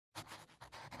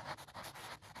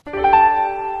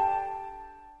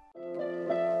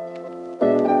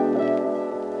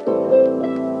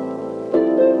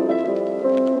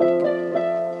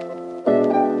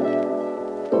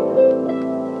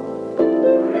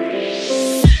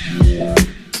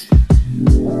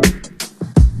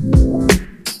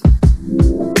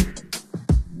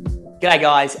G'day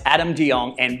guys, Adam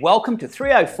Jong and welcome to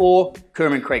 304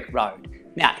 Coorooman Creek Road.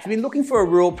 Now, if you've been looking for a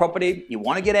rural property, you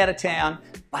want to get out of town,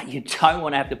 but you don't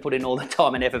want to have to put in all the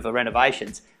time and effort for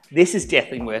renovations, this is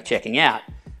definitely worth checking out.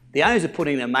 The owners have put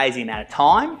in an amazing amount of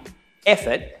time,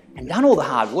 effort, and done all the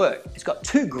hard work. It's got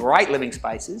 2 great living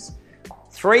spaces,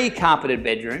 3 carpeted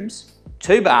bedrooms,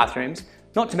 2 bathrooms,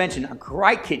 not to mention a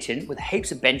great kitchen with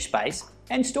heaps of bench space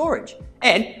and storage.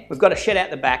 And we've got a shed out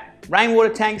the back,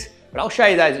 rainwater tanks, but I'll show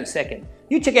you those in a second.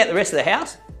 You check out the rest of the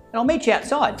house and I'll meet you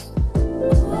outside.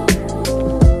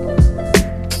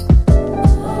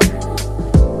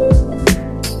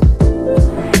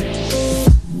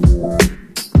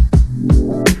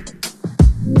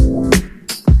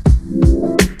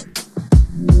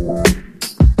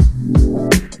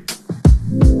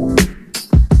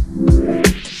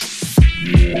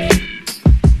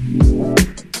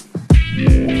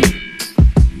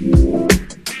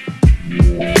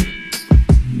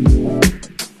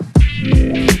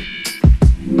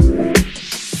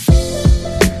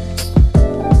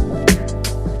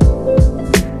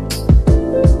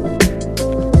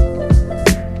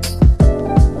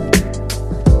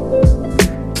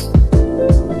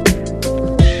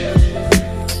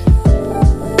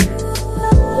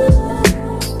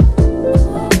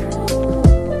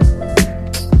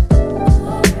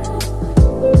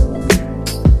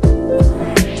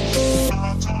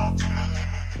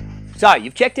 So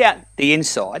you've checked out the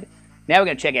inside, now we're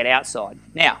going to check out outside.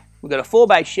 Now, we've got a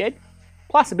 4-bay shed,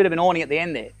 plus a bit of an awning at the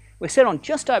end there. We're set on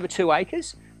just over 2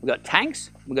 acres, we've got tanks,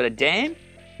 we've got a dam,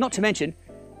 not to mention,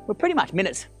 we're pretty much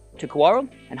minutes to Cawarral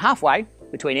and halfway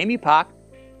between Emu Park,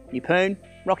 Yeppoon,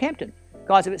 Rockhampton.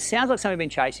 Guys, if it sounds like something you've been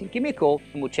chasing, give me a call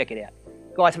and we'll check it out.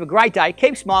 Guys, have a great day,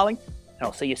 keep smiling, and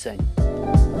I'll see you soon.